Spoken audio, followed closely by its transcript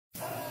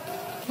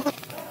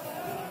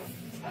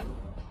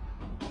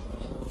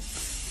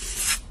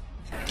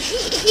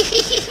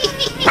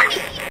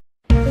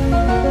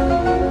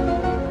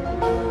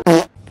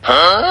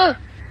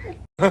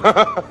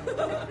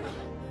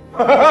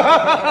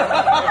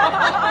What?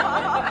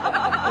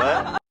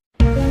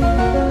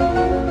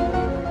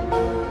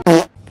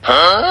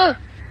 Huh?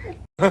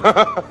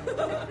 What?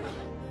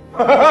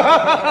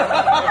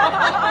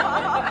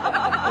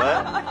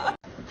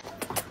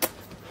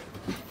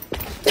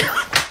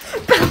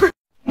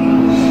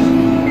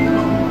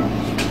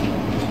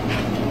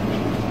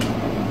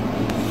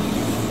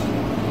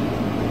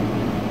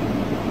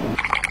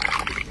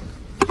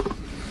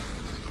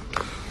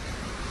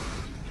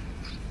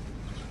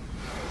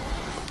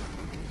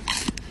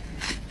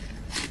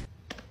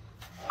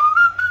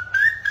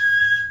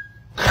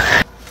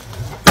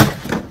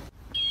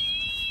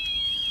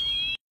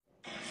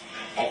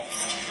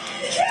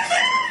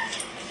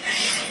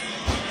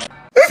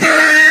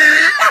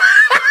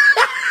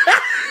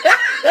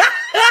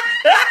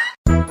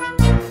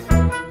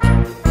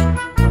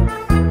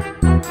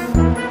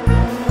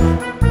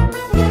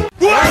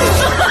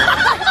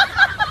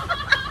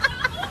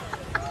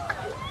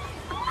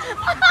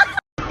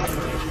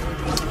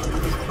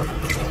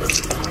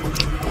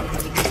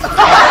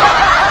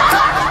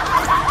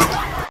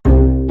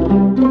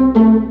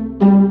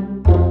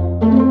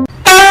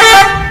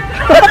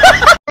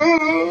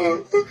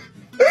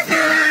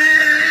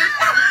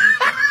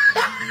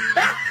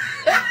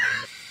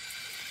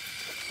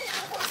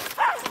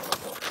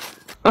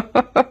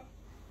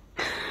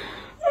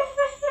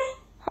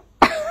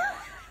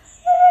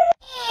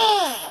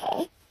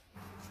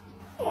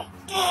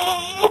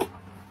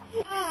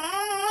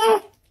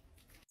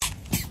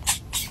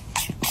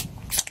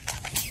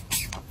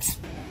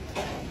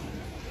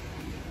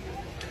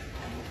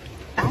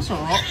 打手。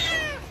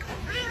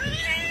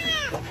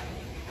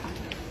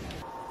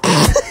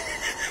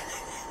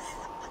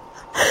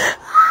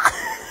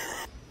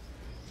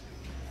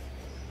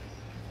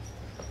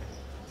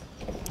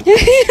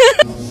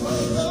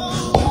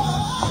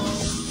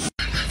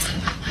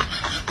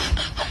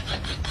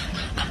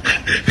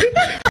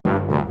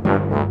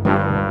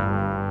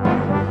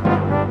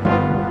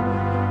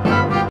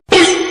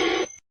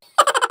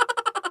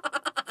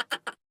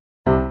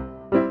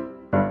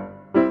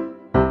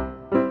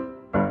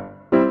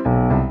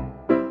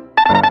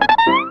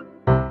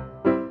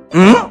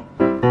嗯？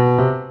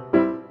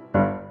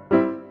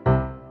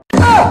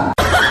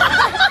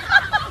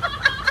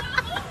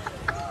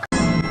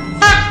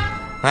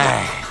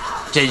哎，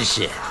真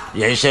是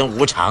人生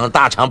无常，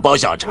大肠包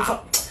小肠。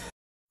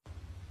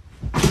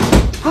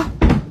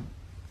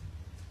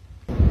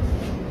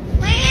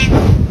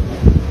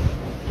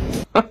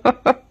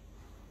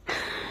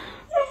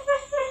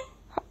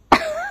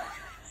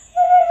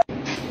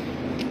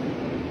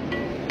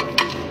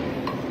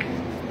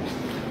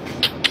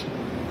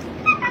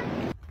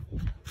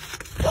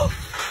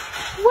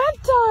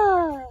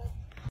Winter!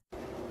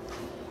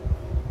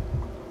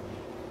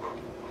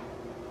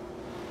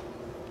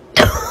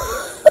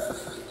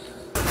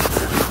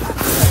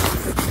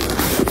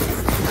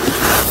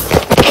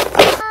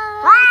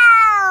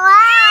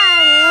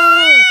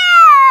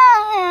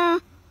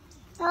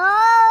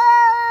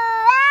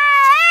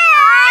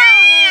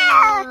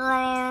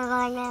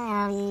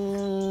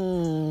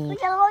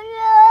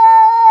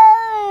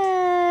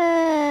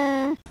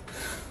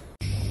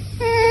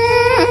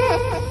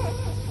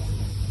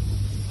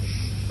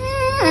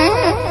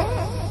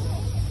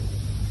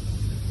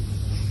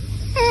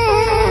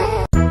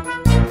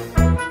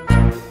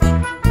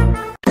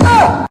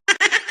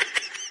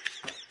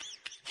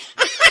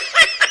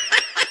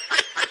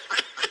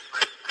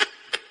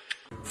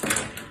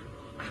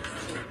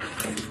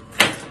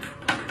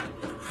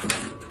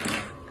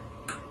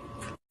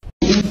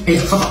哎，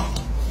很好。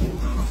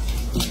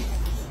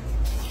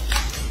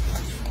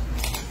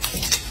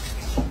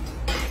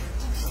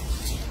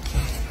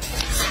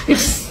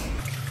Yes.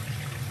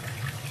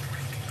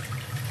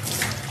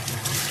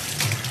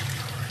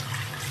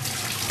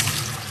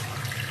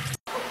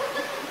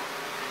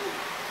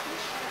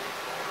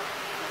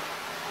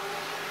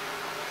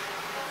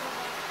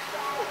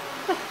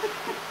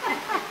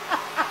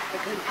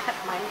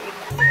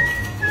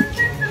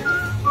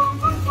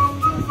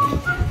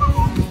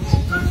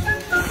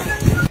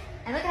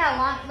 And look how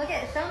long, look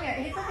at Sonia,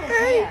 he's looking at his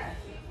hair.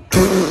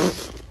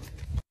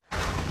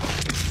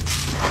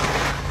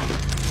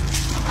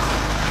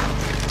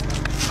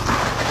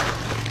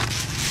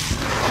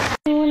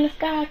 When the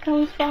sky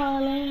comes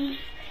falling,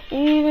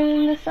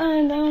 even the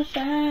sun don't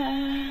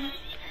shine,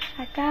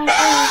 I got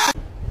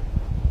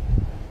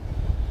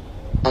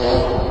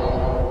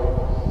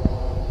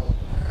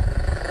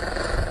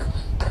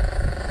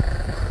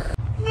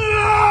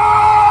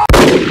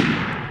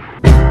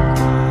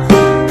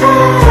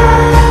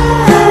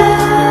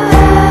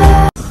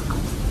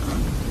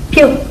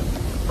Pew.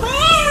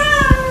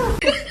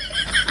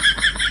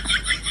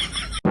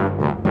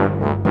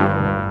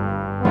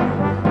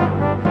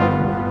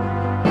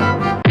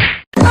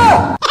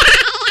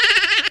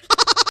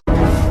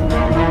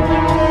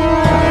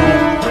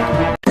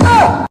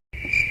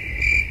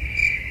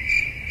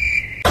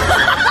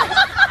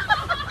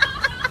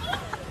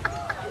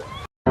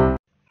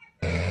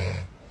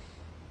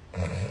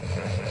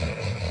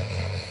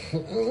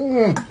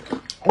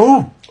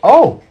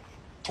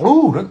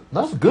 Ooh,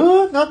 that's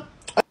good.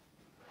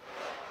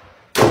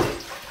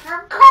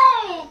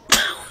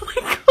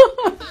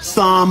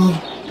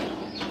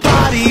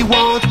 Somebody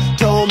once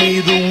told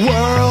me the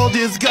world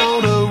is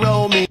gonna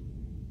roll me.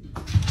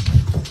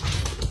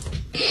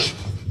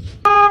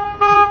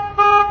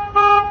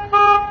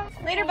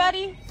 Later,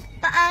 buddy.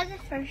 But I was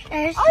first.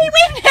 Oh, you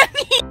waved at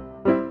me.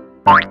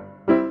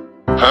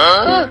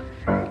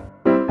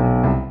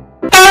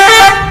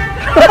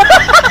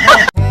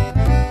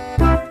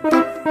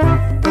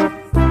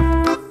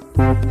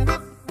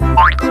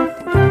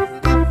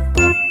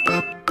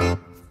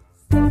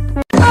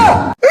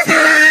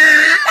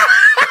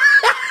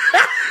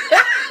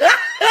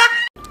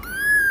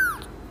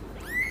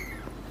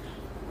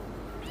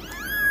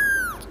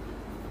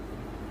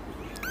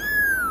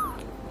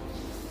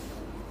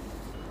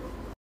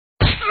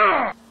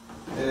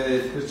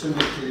 Evet, hırçın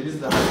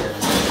bekçilerimiz daha geldi.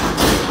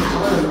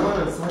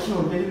 Aman, sakin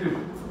ol, gelirim.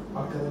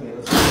 Arkadan gel,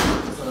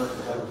 sana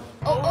arkadan.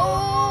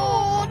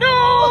 Oh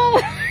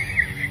no!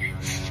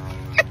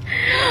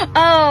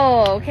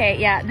 Oh, okay,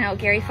 yeah. No,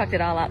 Gary fucked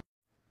it all up.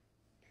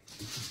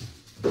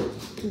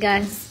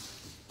 Guys,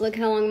 look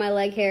how long my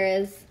leg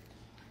hair is.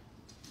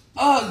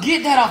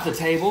 Get that off the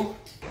table.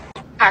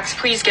 Max,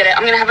 please get it.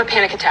 I'm gonna have a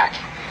panic attack.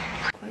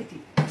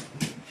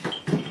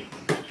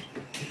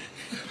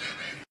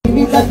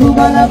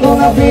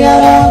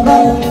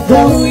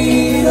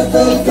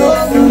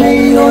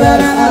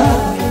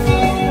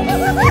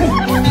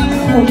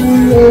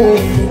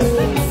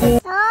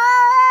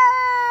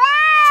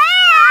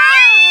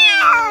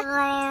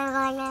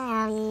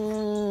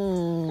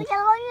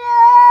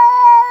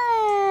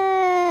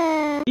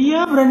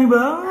 Iya, berani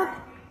banget.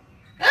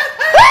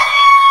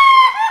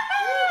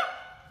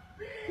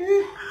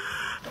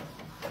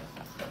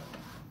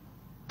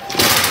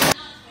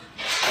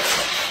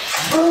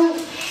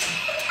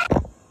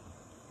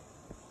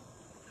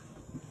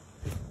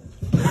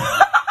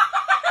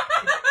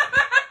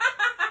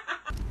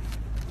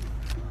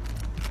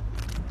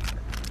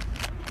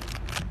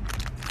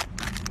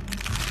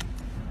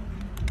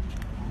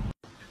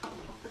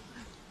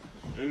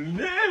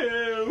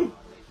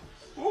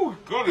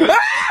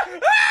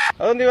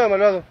 ¿A dónde iba,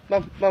 malvado?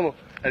 Vamos, vamos.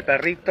 El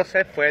perrito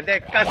se fue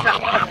de casa.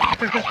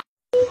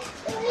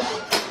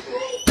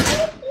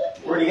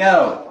 Where'd he go? Where'd he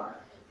go?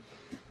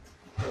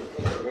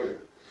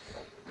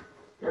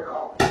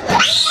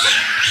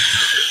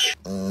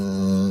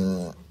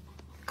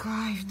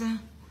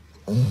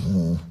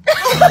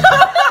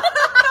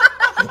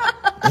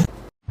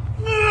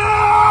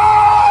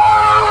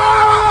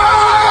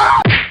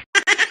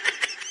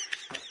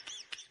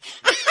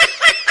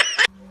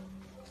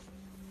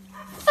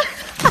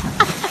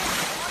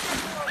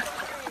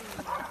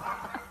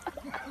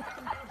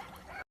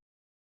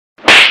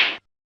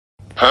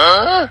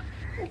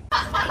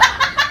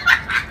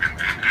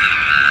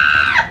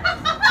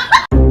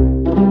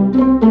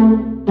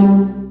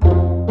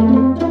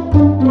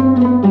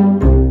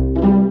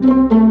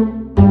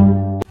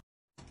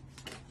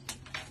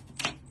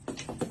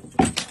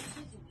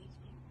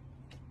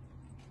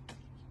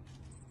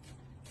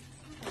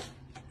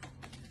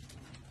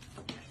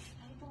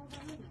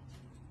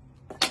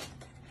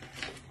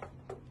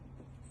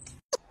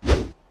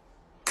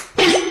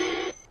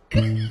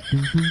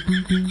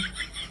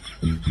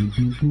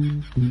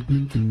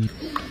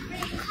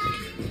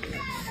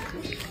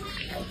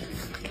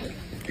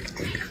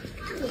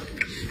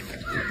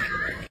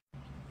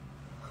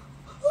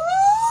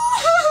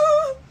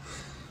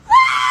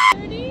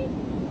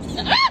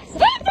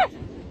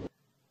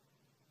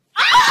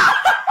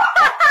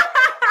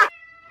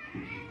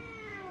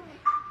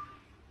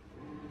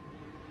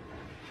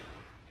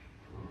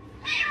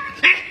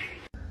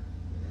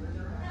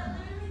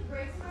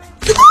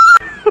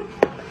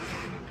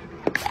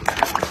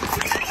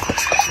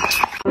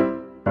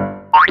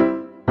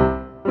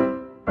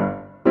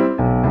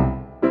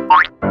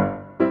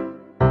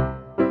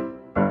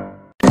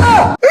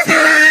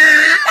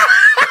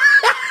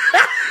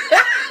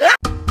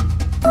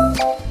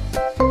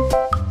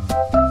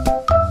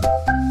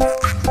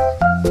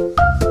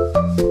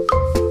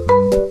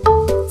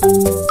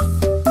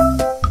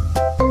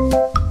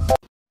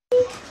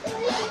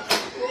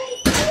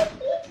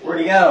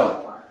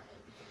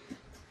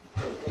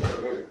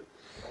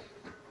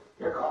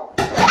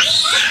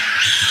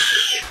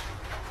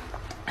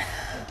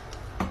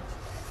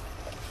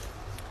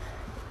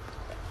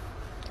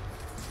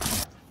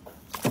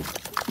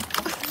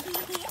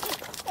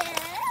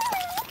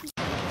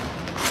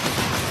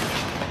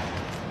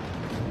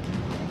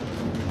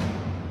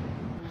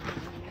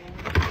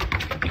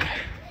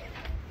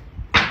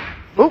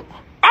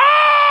 Oh!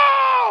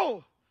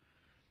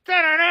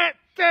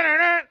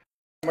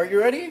 Are you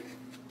ready?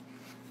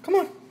 Come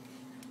on.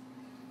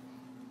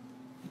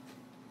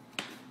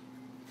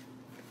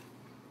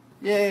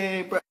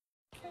 Yay, bro.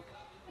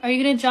 Are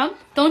you gonna jump?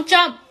 Don't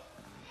jump!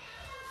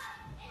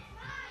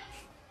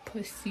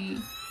 Pussy.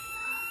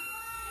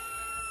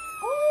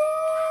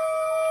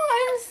 Oh,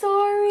 I'm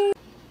sorry.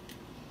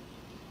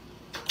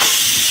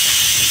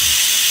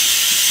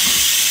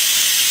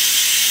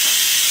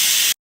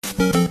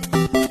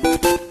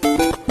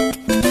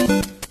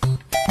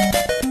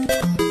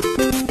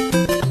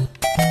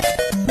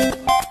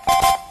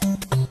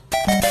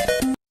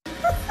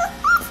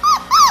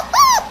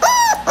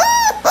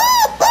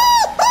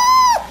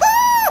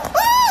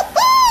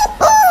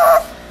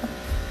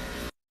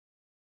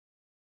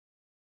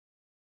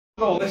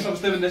 No, deixa'm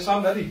estar ben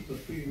deixant, Daddy.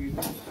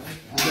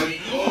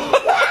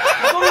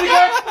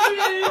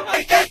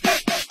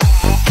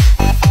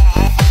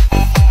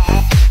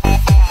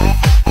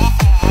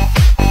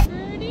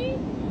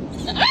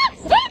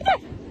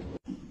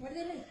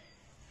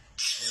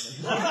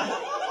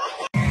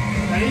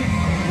 Ready?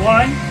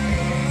 1,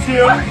 2,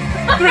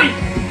 3.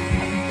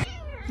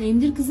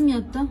 Neyimdir kızım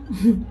yattı?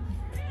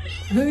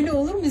 Öyle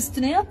olur mu?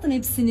 Üstüne yattın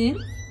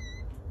hepsinin.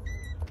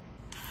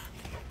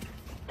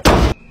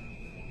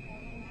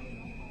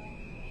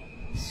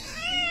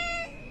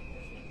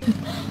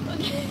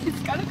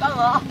 It's gonna come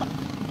off.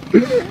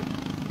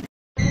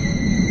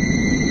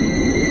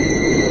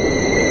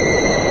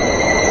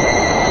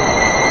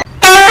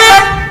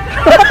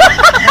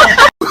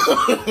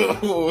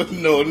 Oh,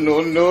 no,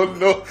 no, no,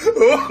 no.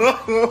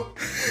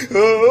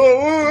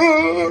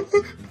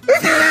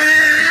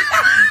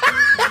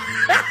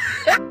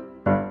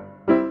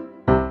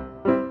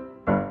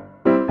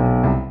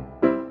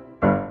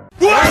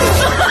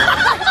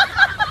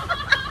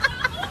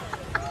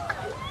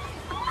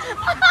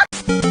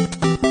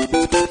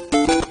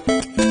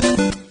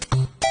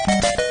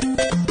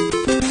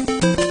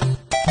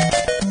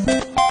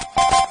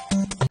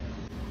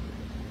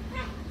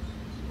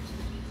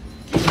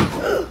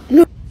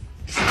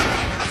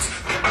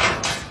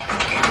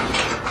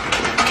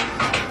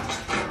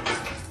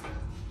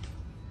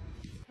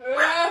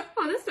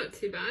 Oh, that's not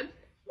too bad.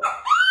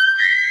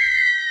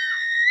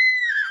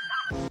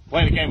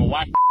 Playing a game of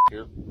whack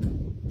here.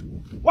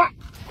 What?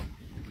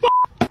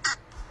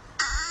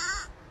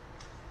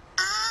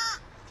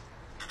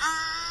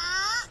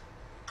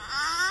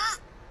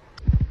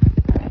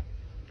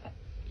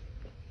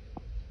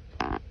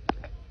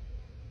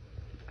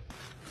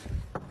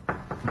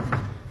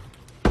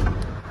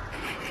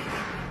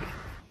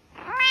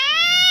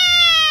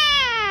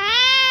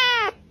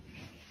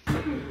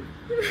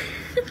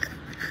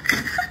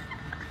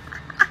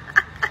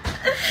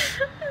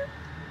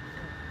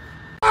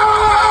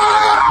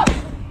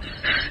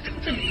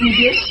 You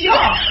get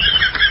shot.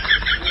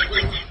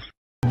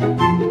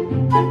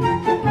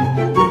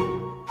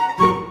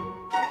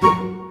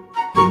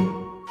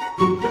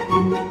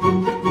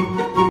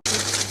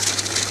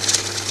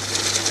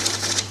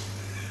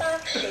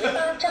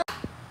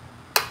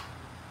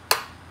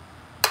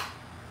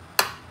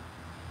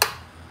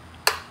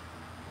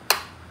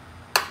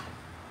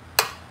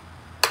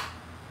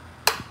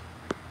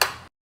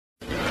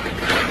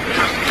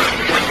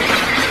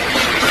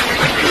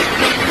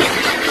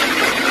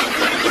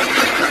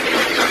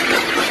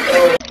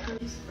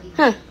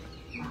 Huh.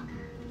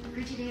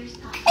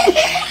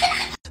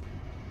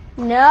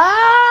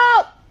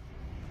 No!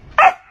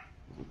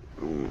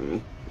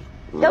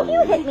 Don't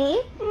you hit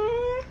me.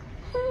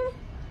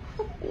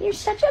 You're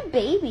such a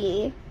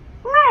baby.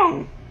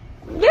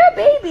 You're a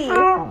baby.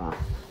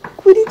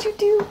 What did you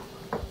do?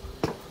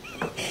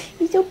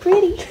 You're so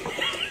pretty.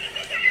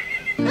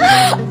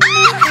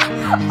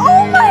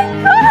 Oh my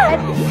god!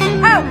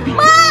 Oh,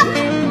 Mom!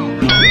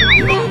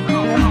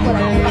 That's what I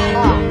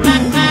thought.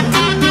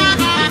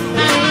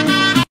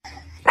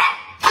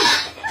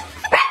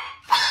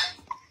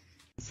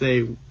 Say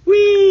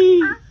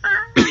wee.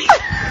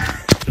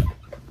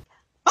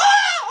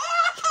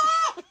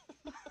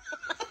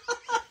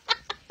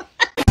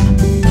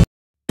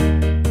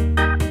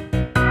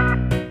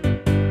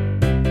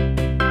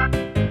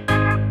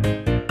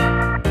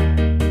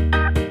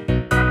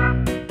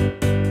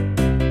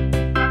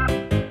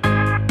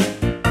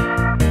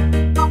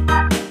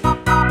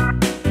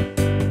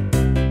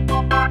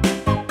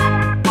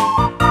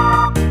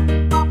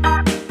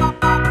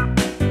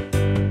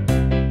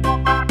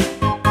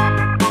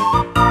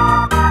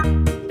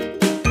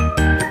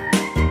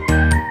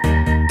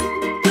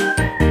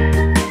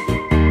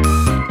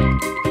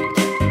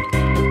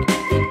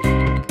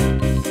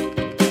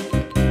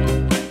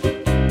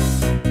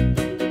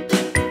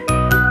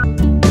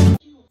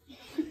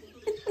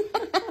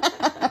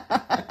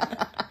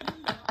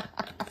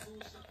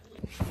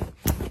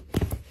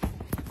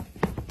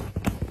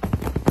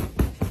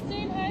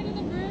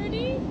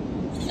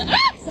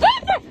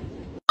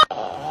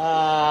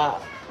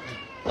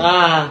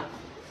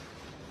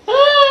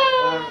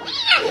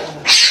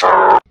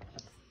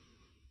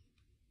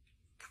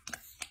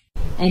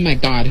 Oh my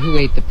god, who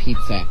ate the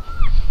pizza?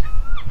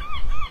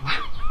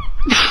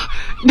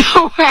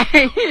 No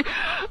way!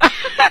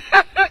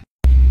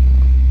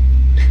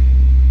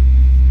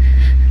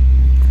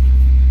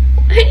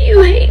 Why do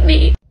you hate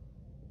me?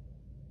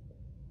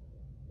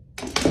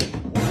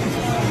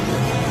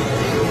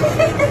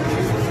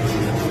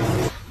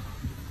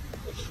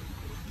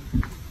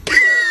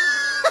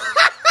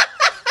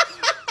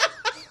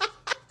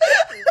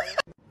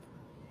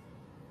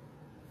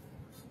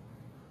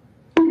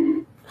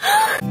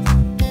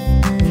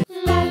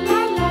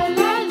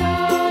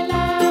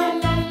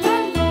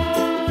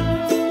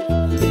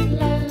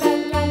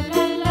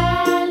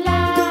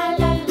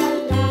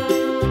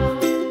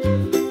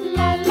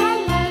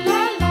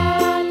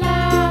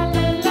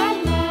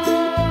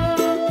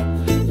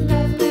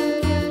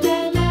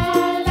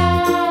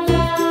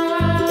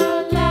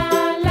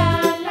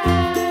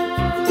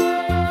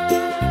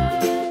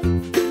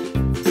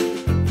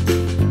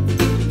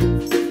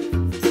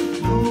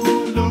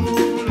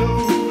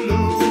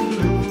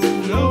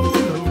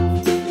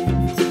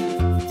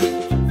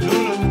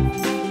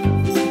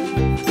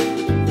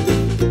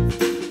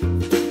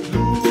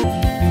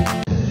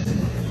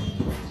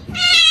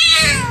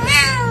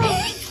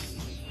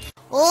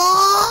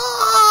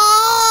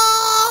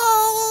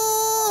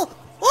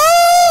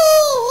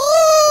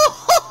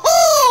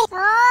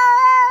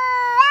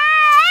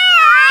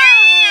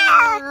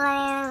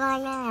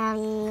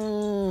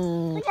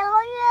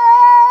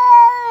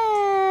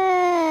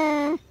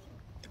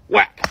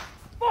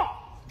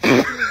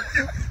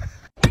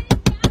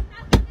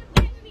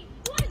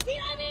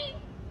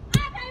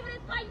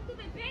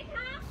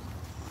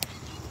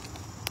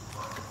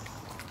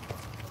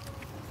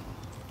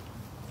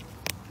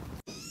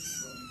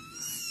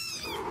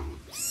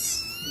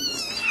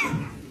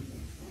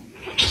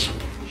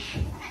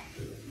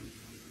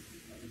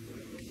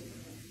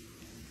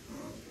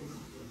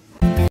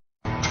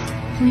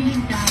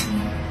 Please,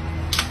 Daddy.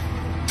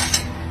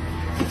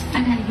 I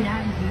gotta get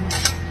out of here.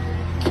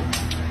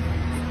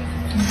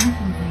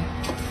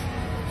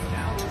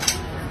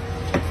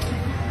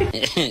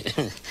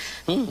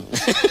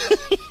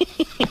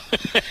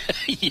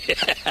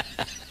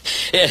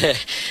 Yeah.